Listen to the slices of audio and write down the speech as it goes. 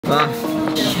Oh,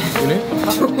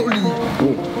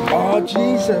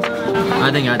 Jesus. I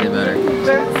think I did better.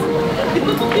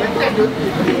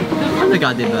 I think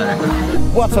I did better.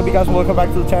 What's up, you guys? Welcome back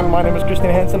to the channel. My name is Christian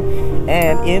Hansen,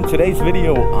 and in today's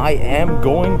video I am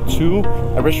going to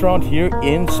a restaurant here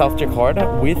in South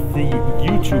Jakarta with the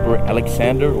YouTuber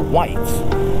Alexander White.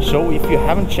 So if you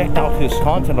haven't checked out his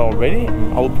content already,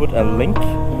 I will put a link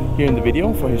here in the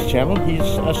video for his channel. He's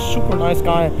a super nice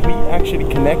guy. We actually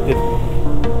connected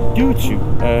due to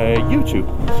YouTube.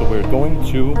 So we're going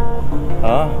to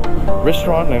a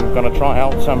restaurant and we're gonna try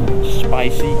out some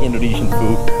spicy Indonesian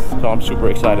food. So I'm super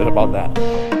excited about that.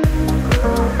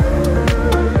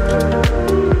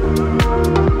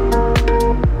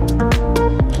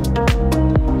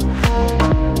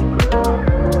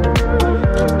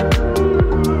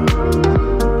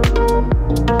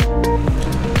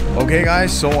 Okay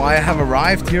guys, so I have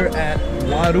arrived here at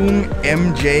Warung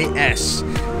MJS.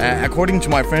 According to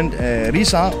my friend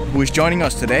Risa, who is joining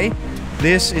us today,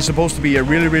 this is supposed to be a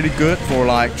really good for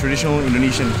like traditional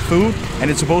Indonesian food, and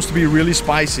it's supposed to be really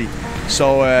spicy.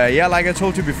 So yeah, like I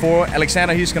told you before,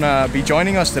 Alexander, he's gonna be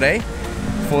joining us today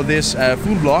for this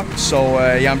food vlog. So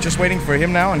yeah, I'm just waiting for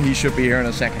him now, and he should be here in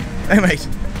a second. Hey mate.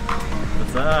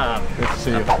 What's up? Good to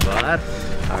see you. Not bad.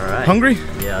 All right. Hungry?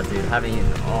 Yeah, dude. Haven't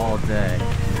eaten all day.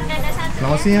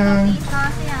 Selamat siang.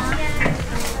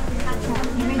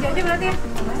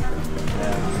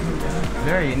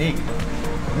 Very unique.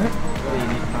 Very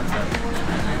unique concept.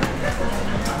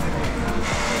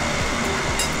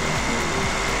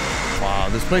 Wow,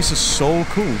 this place is so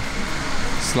cool.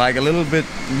 It's like a little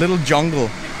jungle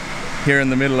here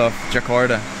in the middle of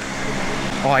Jakarta.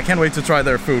 Oh, I can't wait to try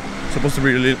their food. It's supposed to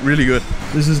be really good.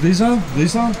 This is Lisa.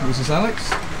 This is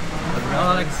Alex.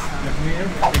 Alex.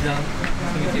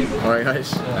 Alright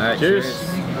guys. Alright, cheers.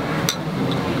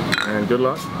 And good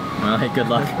luck. Alright, good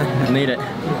luck. Need it.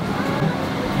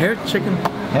 Hair chicken.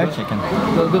 Hair chicken.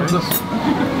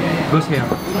 Ghost hair.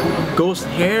 Ghost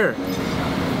hair.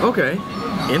 Okay.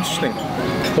 Interesting.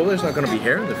 Well, there's not gonna be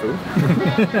hair in the food.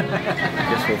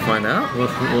 Guess we'll find out. We'll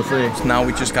see. So now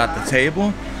we just got the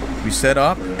table. We set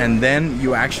up, and then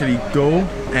you actually go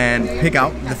and pick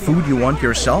out the food you want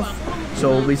yourself.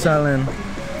 So Rizal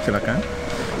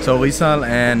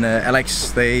and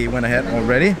Alex, they went ahead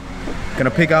already. Gonna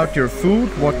pick out your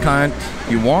food, what kind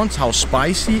you want, how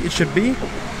spicy it should be,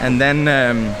 and then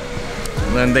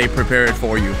they prepare it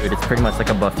for you. It's pretty much like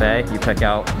a buffet. You pick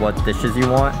out what dishes you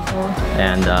want,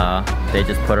 and they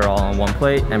just put it all on one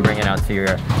plate and bring it out to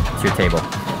your table.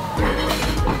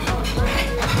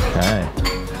 Okay.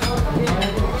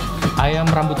 Ayam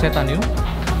rambut setan yuk.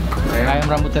 Ayam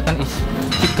rambut setan is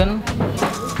chicken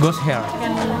ghost hair.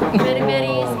 Very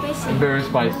spicy. Very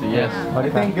spicy, yes. I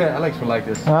think Alex would like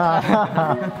this.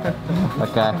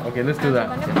 Okay. Okay, let's do that.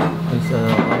 It's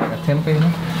like a tempe, no?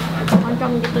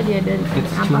 Oncom gitu dia dari.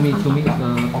 It's cumi.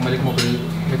 Pemilik mobil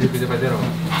Pedero.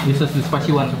 This is the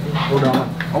spicy one.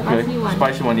 Okay,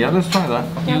 spicy one. Yeah, let's try that.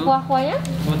 Yang kuah-kuah ya?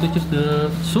 Want to choose the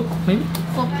soup, maybe?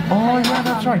 Soup. Oh yeah,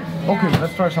 that's right. Okay,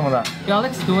 let's try some of that. Yeah,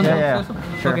 Alex, do you want Yeah, soup?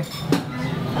 sure. Okay.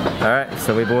 Alright,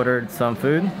 so we've ordered some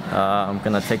food. I'm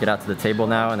gonna take it out to the table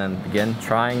now and then begin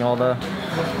trying all the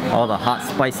hot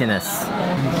spiciness.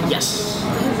 Yes.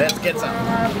 Let's get some.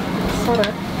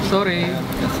 Sorry.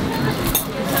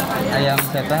 Ayam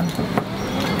setan.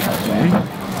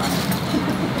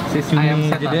 Ayam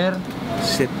jeder.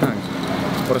 Setang.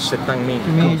 Or setang nih.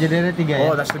 Cumi jeder 3 ya.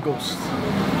 Oh, that's the ghost.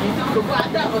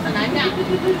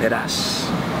 Pedas.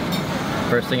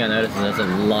 First thing I noticed is there's a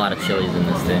lot of chilies in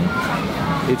this thing.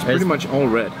 It's pretty much all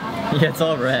red. Yeah, it's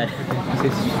all red.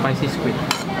 This is spicy squid.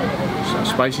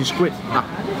 Spicy squid. Ah,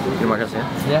 terima kasih.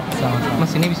 Ya, sama-sama.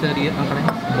 Mas, ini bisa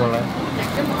diangkatnya? Boleh.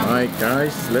 Alright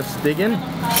guys, let's dig in.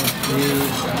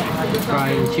 You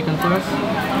try chicken first.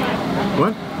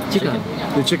 What? Chicken.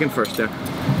 The chicken first, yeah.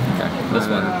 Okay,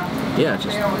 this one. Yeah,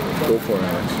 just go for it,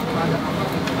 Alex.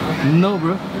 No,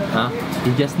 bro. Huh?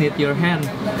 You just need your hand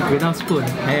without spoon.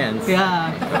 Hands?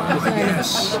 Yeah.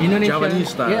 Yes. Indonesian, Javanese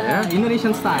style, yeah?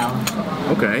 Indonesian style.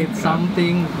 Okay.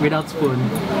 Something without spoon,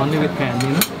 only with hand,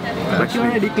 you know? But you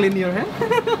already clean your hand?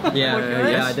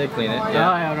 Yeah, I did clean it. Oh,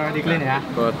 Yeah. yeah, already clean, yeah.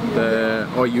 But,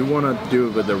 oh, you want to do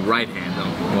it with the right hand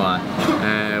though. What?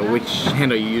 Which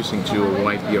hand are you using to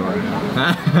wipe your...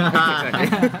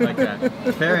 Okay.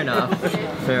 Fair enough.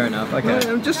 Fair enough. Okay.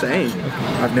 I'm just saying.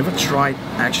 I've never tried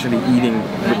actually eating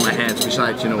with my hands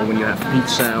besides, you know, when you have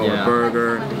pizza or a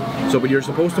burger. So, but you're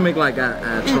supposed to make like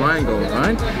a triangle,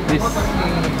 right? This,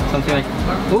 something like,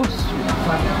 oh,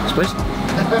 Spicy?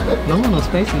 no, no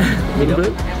spicy. A little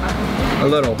bit? A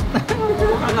little.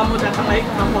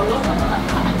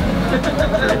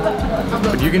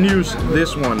 But you can use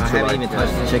this one. I haven't even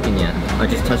touched the chicken yet. I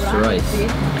just touched the rice.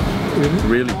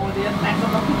 Really? Holy.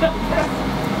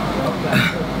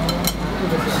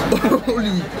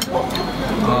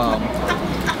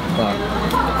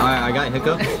 I got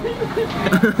hiccups.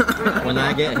 When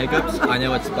I get hiccups, I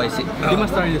know it's spicy. You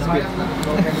must try this bit.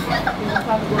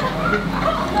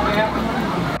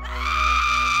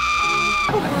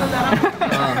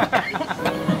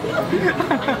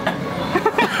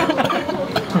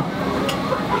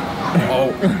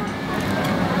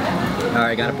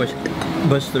 Alright, gotta push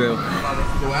through.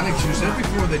 So Alex, you said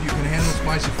before that you can handle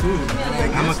spicy food.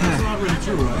 I'm okay. That's not really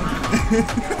true,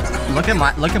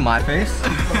 right? Look at my face.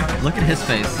 Look at his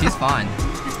face. He's fine.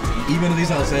 Even this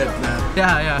I said that.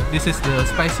 Yeah. This is the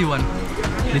spicy one.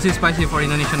 This is spicy for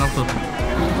Indonesian also.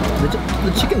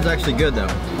 The chicken's actually good though.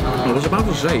 I was about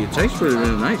to say, it tastes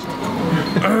really nice.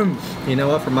 You know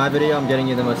what? For my video, I'm getting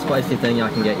you the most spicy thing I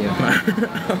can get you.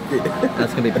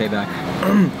 That's gonna be payback.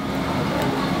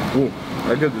 Ooh,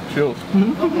 I get the chills.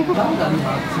 I'm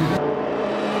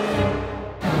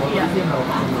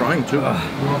crying too.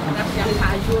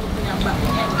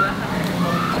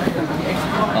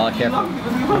 Oh, careful.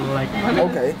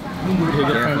 Okay.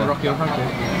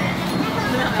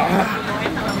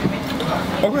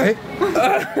 Okay.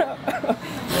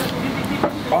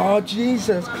 Oh,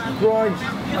 Jesus Christ.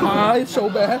 Ah, it's so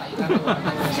bad.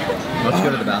 Let's go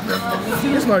to the bathroom.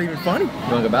 It's not even funny.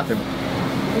 You wanna go bathroom?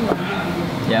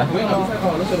 Yeah?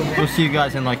 We'll see you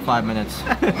guys in like 5 minutes.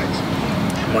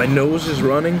 My nose is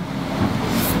running.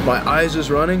 My eyes is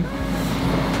running.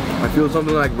 I feel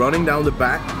something like running down the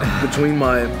back between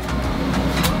my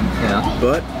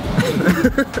butt.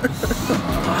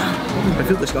 I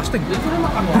feel disgusting.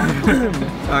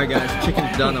 Alright guys,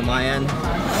 chicken's done on my end.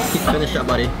 Finish up,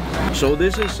 buddy. So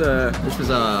this is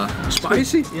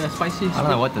spicy? Yeah, spicy. I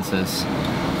don't know what this is.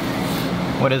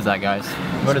 What is that, guys?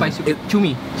 What Spicy. is it?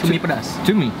 Cumi pedas.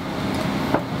 Cumi.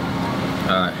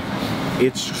 Alright.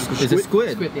 It's Is it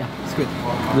squid? Squid, yeah, squid.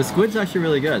 The squid's actually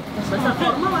really good.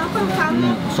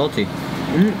 Salty.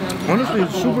 Honestly,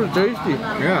 it's super tasty.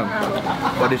 Yeah.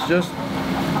 But it's just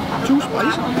too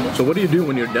spicy. So what do you do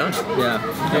when you're done? Yeah.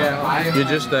 You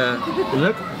just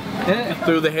Look.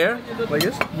 through the hair like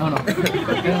this? No.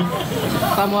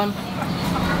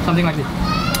 Something like this.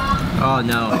 Oh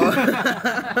no.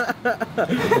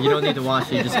 You don't need to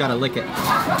wash it, you just gotta lick it.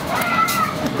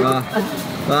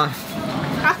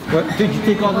 What? Did you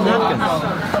take all the napkins?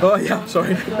 Oh yeah,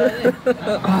 sorry.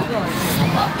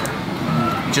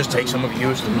 Just take some of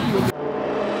yours.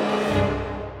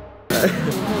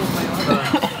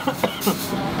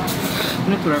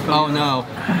 Oh no,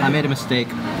 I made a mistake.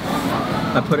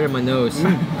 I put it in my nose.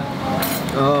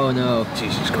 Oh no.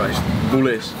 Jesus Christ.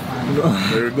 Bullets.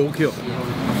 Go kill.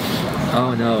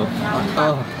 Oh no.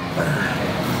 Oh.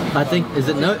 I think, is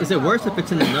it worse if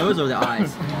it's in the nose or the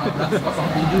eyes?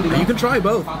 You can try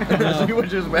both. See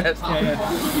which is best.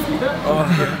 Oh,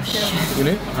 you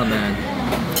need? Oh man.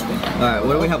 Alright,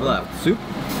 what do we have left? Soup?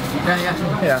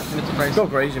 Yeah. Go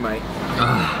crazy, mate.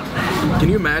 Can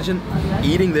you imagine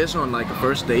eating this on like a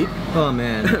first date? Oh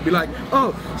man. Be like,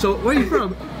 oh, so where are you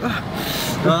from?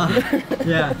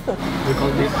 Yeah. We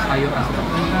call this sayur asem.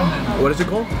 What is it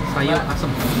called? Sayur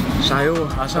asem. Sayur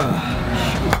Asem.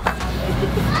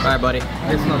 Alright buddy,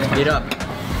 Let's not eat up.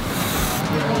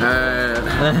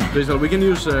 Please, we can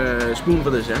use a spoon for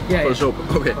this, yeah? Yeah, For yeah. soap.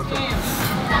 Okay.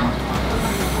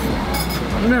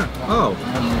 Yeah. Oh,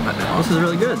 this is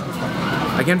really good.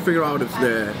 I can't figure out if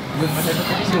the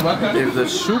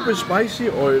soup is spicy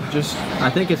or just. I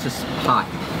think it's just hot.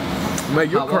 Mate,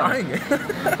 you're Hot water. crying.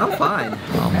 I'm fine.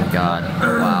 Oh my god.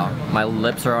 Wow. My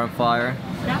lips are on fire.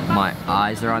 My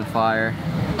eyes are on fire.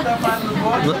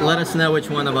 Let us know which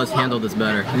one of us handled this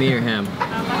better, me or him.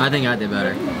 I think I did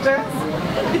better.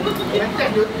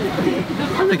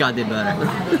 I think I did better.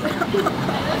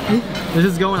 This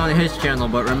is going on his channel,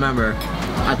 but remember,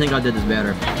 I think I did this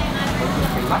better.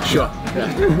 Sure.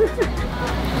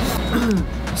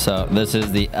 So this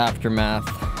is the aftermath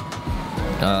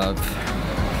of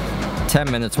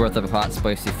 10 minutes worth of hot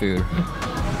spicy food.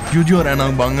 Jujur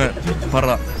enak banget,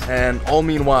 parah. And all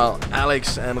meanwhile,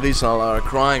 Alex and Rizal are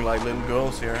crying like little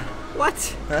girls here.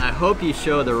 What? I hope you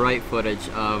show the right footage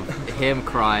of him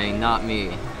crying, not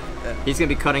me. He's gonna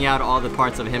be cutting out all the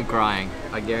parts of him crying.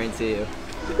 I guarantee you.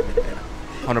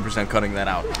 100% cutting that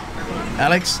out.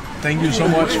 Alex, thank you so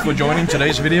much for joining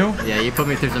today's video. Yeah, you put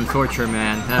me through some torture,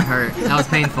 man. That hurt. That was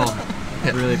painful.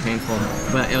 Really painful.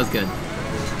 But it was good.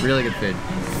 Really good food.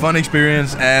 Fun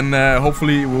experience, and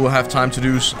hopefully we will have time to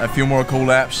do a few more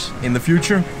collabs in the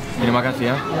future. Terima kasih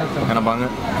ya. Enak banget.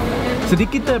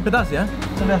 Sedikit pedas ya?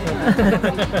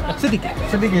 Sedikit.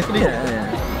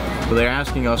 So they're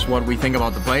asking us what we think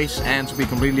about the place, and to be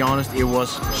completely honest, it was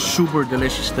super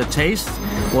delicious. The taste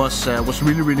was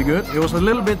really good. It was a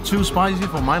little bit too spicy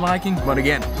for my liking, but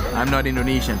again, I'm not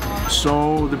Indonesian.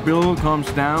 So the bill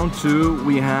comes down to,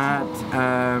 we had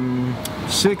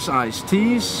 6 iced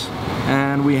teas,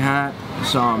 and we had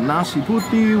some nasi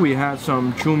putih, we had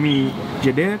some cumi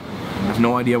jeder. I have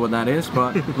no idea what that is,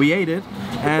 but we ate it.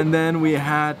 And then we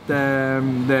had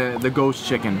the ghost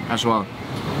chicken as well.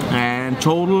 And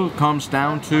total comes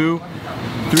down to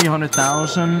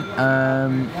 300,000,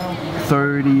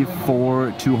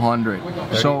 34,200.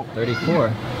 So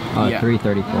 34. Yeah.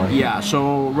 334. Yeah,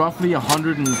 so roughly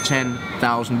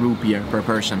 110,000 rupiah per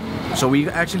person. So we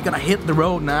actually gonna hit the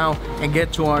road now and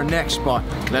get to our next spot.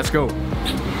 Let's go.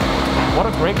 What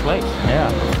a great place.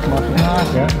 Yeah.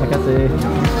 Ya, makasih.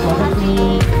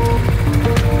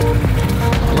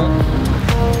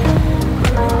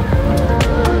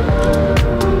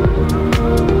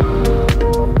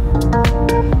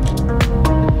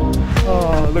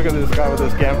 Oh, look at this guy with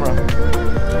his camera.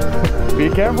 Be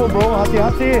careful, bro.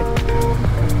 Hati-hati.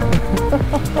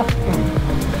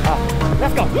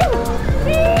 Let's go.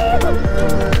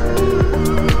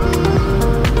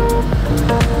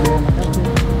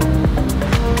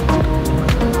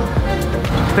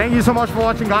 Thank you so much for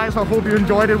watching, guys. I hope you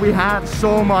enjoyed it. We had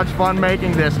so much fun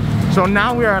making this. So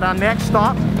now we are at our next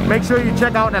stop. Make sure you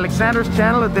check out Alexander's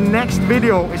channel. The next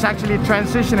video is actually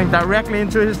transitioning directly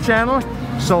into his channel.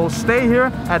 So stay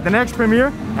here at the next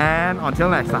premiere, and until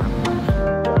next time.